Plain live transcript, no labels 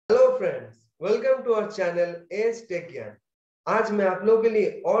Hello friends, welcome to our channel S take ज्ञान। आज मैं आप लोगों के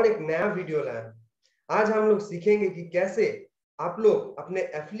लिए और एक नया वीडियो लाया हूं। आज हम लोग सीखेंगे कि कैसे आप लोग अपने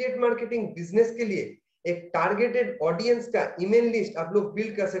एफिलिएट मार्केटिंग बिजनेस के लिए एक टारगेटेड ऑडियंस का ईमेल लिस्ट आप लोग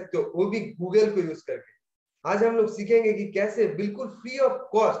बिल्ड कर सकते हो, वो भी गूगल को यूज करके। आज हम लोग सीखेंगे कि कैसे बिल्कुल फ्री ऑफ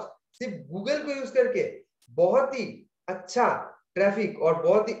कॉस्ट सिर्फ गूगल को यूज करके बहुत ही अच्छा ट्रैफिक और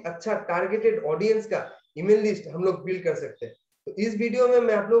बहुत ही अच्छा टारगेटेड ऑडियंस का ईमेल लिस्ट हम लोग बिल्ड कर सकते हैं। तो इस वीडियो में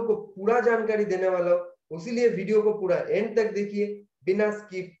मैं आप लोगों को पूरा जानकारी देने वाला हूँ, इसीलिए वीडियो को पूरा एंड तक देखिए बिना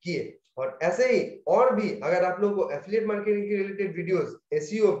स्किप किए। और ऐसे ही और भी अगर आप लोगों को एफिलिएट मार्केटिंग के रिलेटेड वीडियोस,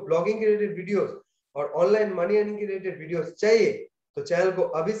 एसईओ, ब्लॉगिंग के रिलेटेड वीडियोस और ऑनलाइन मनी अर्निंग के रिलेटेड वीडियोस चाहिए तो चैनल को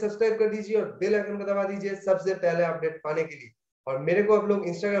अभी सब्सक्राइब कर दीजिए और बेल आइकन को दबा दीजिए सबसे पहले अपडेट पाने के लिए। और मेरे को आप लोग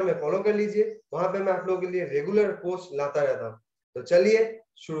इंस्टाग्राम में फॉलो कर लीजिए, वहां पे मैं आप लोगों के लिए रेगुलर पोस्ट लाता रहता हूँ। तो चलिए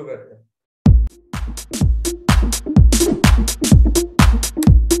शुरू करते हैं।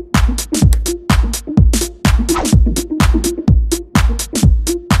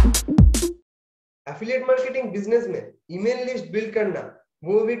 एफिलिएट मार्केटिंग बिजनेस में ईमेल लिस्ट बिल्ड करना,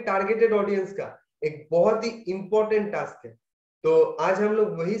 वो भी टारगेटेड ऑडियंस का, एक बहुत ही इंपॉर्टेंट टास्क है। तो आज हम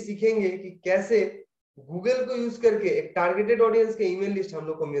लोग वही सीखेंगे कि कैसे गूगल को यूज करके एक टारगेटेड ऑडियंस के ईमेल लिस्ट हम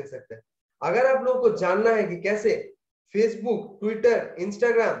लोग को मिल सकता है। अगर आप लोगों को जानना है कि कैसे फेसबुक, ट्विटर,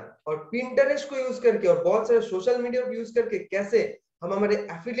 इंस्टाग्राम और पिंटरेस्ट को यूज करके और बहुत सारे सोशल मीडिया को यूज करके कैसे हम हमारे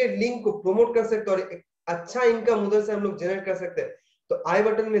एफिलिएट लिंक को प्रमोट कर सकते हैं और एक अच्छा इनकम उधर से हम लोग जनरेट कर सकते हैं, तो आई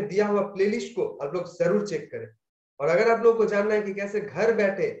बटन में दिया हुआ प्लेलिस्ट को आप लोग जरूर चेक करें। और अगर आप लोग को जानना है कि कैसे घर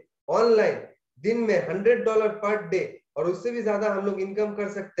बैठे ऑनलाइन दिन में $100 पर डे और उससे भी ज्यादा हम लोग इनकम कर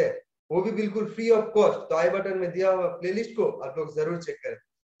सकते हैं, वो भी बिल्कुल फ्री ऑफ कॉस्ट, तो आई बटन में दिया हुआ प्लेलिस्ट को आप लोग जरूर चेक करें।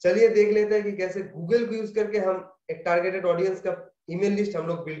 चलिए देख लेते हैं कि कैसे गूगल को यूज करके हम एक टारगेटेड ऑडियंस का ईमेल लिस्ट हम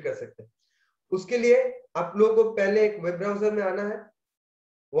लोग बिल्ड कर सकते हैं। उसके लिए आप लोगों को पहले एक वेब ब्राउजर में आना है,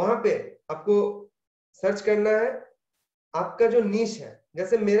 वहां पे आपको सर्च करना है आपका जो नीश है।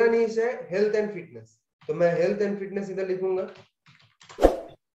 जैसे मेरा नीश है हेल्थ एंड फिटनेस, तो मैं हेल्थ एंड फिटनेस इधर लिखूंगा।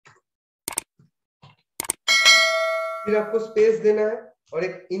 फिर आपको स्पेस देना है और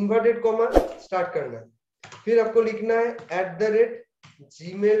एक इन्वर्टेड कॉमा स्टार्ट करना है। फिर आपको लिखना है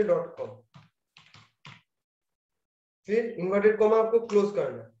 @gmail.com, फिर इन्वर्टेड कॉमा आपको क्लोज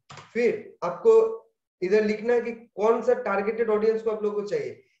करना है। फिर आपको इधर लिखना है कि कौन सा टारगेटेड ऑडियंस को आप लोगों को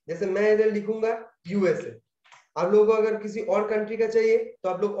चाहिए। जैसे मैं इधर लिखूंगा यूएसए। आप लोगों को अगर किसी और कंट्री का चाहिए तो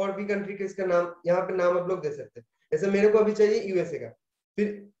आप लोग और भी कंट्री के इसका नाम यहाँ पे नाम आप लोग दे सकते हैं। जैसे मेरे को अभी चाहिए यूएसए का।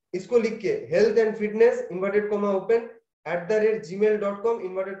 फिर इसको लिख के health and fitness inverted comma open @gmail.com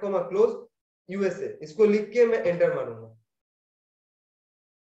inverted comma close USA, इसको लिख के मैं एंटर मारूंगा।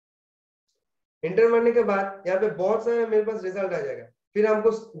 एंटर मारने के बाद यहाँ पे बहुत सारे मेरे पास रिजल्ट आ जाएगा। फिर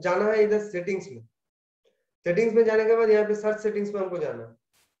हमको जाना है इधर सेटिंग्स में। सेटिंग्स में जाने के बाद यहाँ पे सर्च सेटिंग्स में हमको जाना है।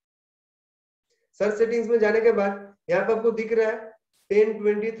 सर्च सेटिंग्स में जाने के बाद यहाँ पे आपको दिख रहा है 10,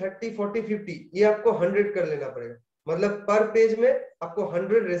 20, 30, 40, 50, ये आपको 100 कर लेना पड़ेगा। मतलब पर पेज में आपको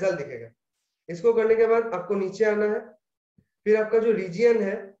 100 रिजल्ट दिखेगा। इसको करने के बाद आपको नीचे आना है। फिर आपका जो रीजियन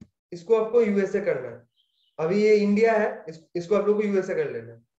है इसको आपको यूएसए करना है। अभी ये इंडिया है, इसको आप लोग को यूएसए कर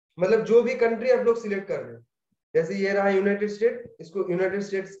लेना है। मतलब जो भी कंट्री आप लोग सिलेक्ट कर रहे हैं, जैसे ये रहा यूनाइटेड स्टेट, इसको यूनाइटेड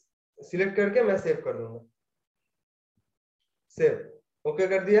स्टेट्स सिलेक्ट करके मैं सेव कर दूंगा। सेव ओके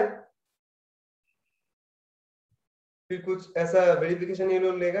कर दिया। फिर कुछ ऐसा वेरिफिकेशन ये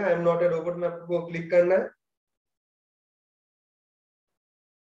लोग लेगा, I am not a robot में आपको क्लिक करना है।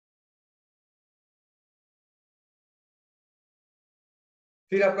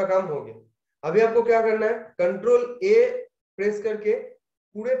 फिर आपका काम हो गया। अभी आपको क्या करना है, कंट्रोल ए प्रेस करके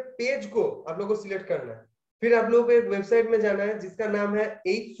पूरे पेज को आप लोगों को सिलेक्ट करना है। फिर आप लोगों को एक वेबसाइट में जाना है जिसका नाम है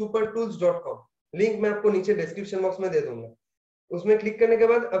hsupertools.com। लिंक मैं आपको नीचे डिस्क्रिप्शन बॉक्स में दे दूंगा। उसमें क्लिक करने के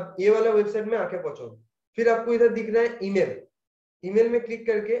बाद अब ये वाला वेबसाइट में आके पहुंचोगे। फिर आपको इधर दिख रहा है ईमेल। ईमेल में क्लिक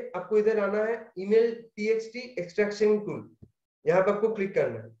करके आपको इधर आना है ईमेल txt एक्सट्रैक्शन टूल, यहाँ पे आपको क्लिक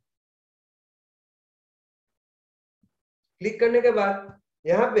करना है। क्लिक करने के बाद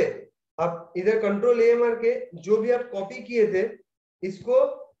यहाँ पे आप इधर कंट्रोल ए मार के जो भी आप कॉपी किए थे इसको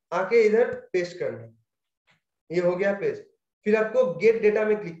आके इधर पेस्ट करना है। ये हो गया पेस्ट। फिर आपको गेट डेटा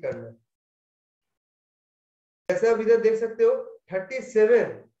में क्लिक करना है। जैसे आप इधर देख सकते हो 37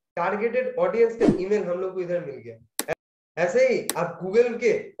 टारगेटेड ऑडियंस का ईमेल हम लोग को इधर मिल गया। ऐसे ही आप गूगल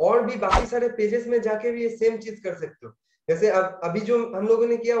के और भी बाकी सारे पेजेस में जाके भी ये सेम चीज कर सकते हो। जैसे अब अभी जो हम लोगों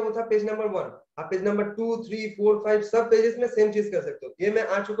ने किया वो था पेज नंबर 1, आप पेज नंबर 2, 3, 4, 5 सब पेजेस में सेम चीज कर सकते हो। ये मैं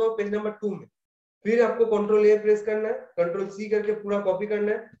आ चुका हूँ पेज नंबर 2 में। फिर आपको कंट्रोल ए प्रेस करना है, कंट्रोल सी करके पूरा कॉपी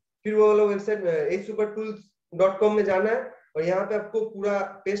करना है। फिर वो वाला वेबसाइट hsupertools.com में जाना है और यहाँ पे आपको पूरा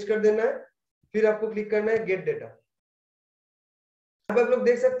पेस्ट कर देना है। फिर आपको क्लिक करना है गेट डेटा। आप लोग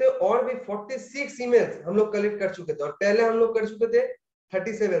देख सकते हो और भी 46 ईमेल्स हम लोग कलेक्ट कर चुके थे और पहले हम लोग कर चुके थे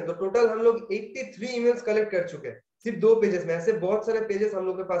 37, तो टोटल हम लोग 83 ईमेल्स कलेक्ट कर चुके हैं सिर्फ 2 पेजेस में। ऐसे बहुत सारे पेजेस हम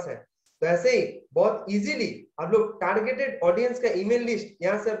लोग के पास है। तो ऐसे ही बहुत इजीली आप लोग टारगेटेड ऑडियंस का ईमेल लिस्ट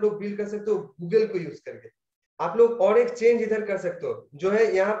यहाँ से आप लोग बिल्ड कर सकते हो गूगल को यूज करके। आप लोग और एक चेंज इधर कर सकते हो, जो है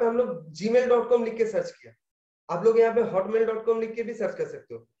यहाँ पे हम लोग gmail.com लिख के सर्च किया, आप लोग यहाँ पे hotmail.com लिख के भी सर्च कर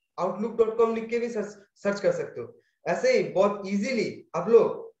सकते हो, outlook.com लिख के भी सर्च कर सकते हो। ऐसे ही बहुत इजीली आप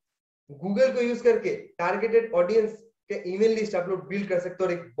लोग गूगल को यूज करके टारगेटेड ऑडियंस के ईमेल लिस्ट आप लोग बिल्ड कर सकते हो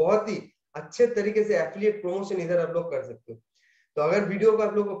और एक बहुत ही अच्छे तरीके से एफिलिएट प्रमोशन इधर आप लोग कर सकते हो। तो अगर वीडियो को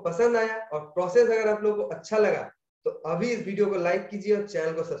आप लोगों को पसंद आया और प्रोसेस अगर आप लोगों को अच्छा लगा तो अभी इस वीडियो को लाइक कीजिए और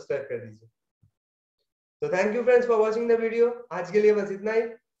चैनल को सब्सक्राइब कर दीजिए। तो thank you friends for watching the video. आज के लिए बस इतना ही।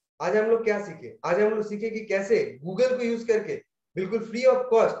 आज हम लोग क्या सीखे? आज हम लोग सीखे कि कैसे गूगल को यूज करके बिल्कुल फ्री ऑफ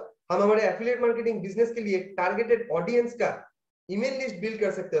कॉस्ट हम हमारे एफिलिएट मार्केटिंग बिजनेस के लिए टारगेटेड ऑडियंस का ईमेल लिस्ट बिल्ड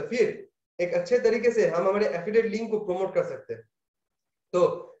कर सकते हैं, फिर एक अच्छे तरीके से हम हमारे एफिलिएट लिंक को प्रमोट कर सकते हैं। तो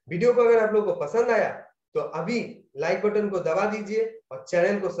वीडियो को अगर आप लोगों को पसंद आया तो अभी लाइक बटन को दबा दीजिए और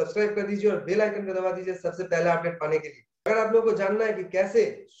चैनल को सब्सक्राइब कर दीजिए और बेल आइकन को दबा दीजिए सबसे पहले अपडेट पाने के लिए। अगर आप लोगों को जानना है कि कैसे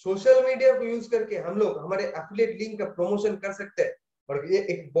सोशल मीडिया को यूज करके हम लोग हमारे एफिलिएट लिंक का प्रमोशन कर सकते हैं और ये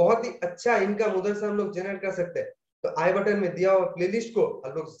एक बहुत ही अच्छा इनकम उधर से हम लोग जनरेट कर सकते हैं, तो आई बटन में दिया हुआ प्लेलिस्ट को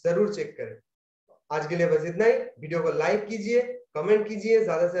आप लोग जरूर चेक करें। आज के लिए बस इतना ही। वीडियो को लाइक कीजिए, कमेंट कीजिए,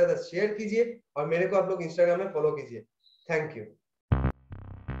 ज्यादा से ज्यादा शेयर कीजिए और मेरे को आप लोग इंस्टाग्राम में फॉलो कीजिए। Thank you.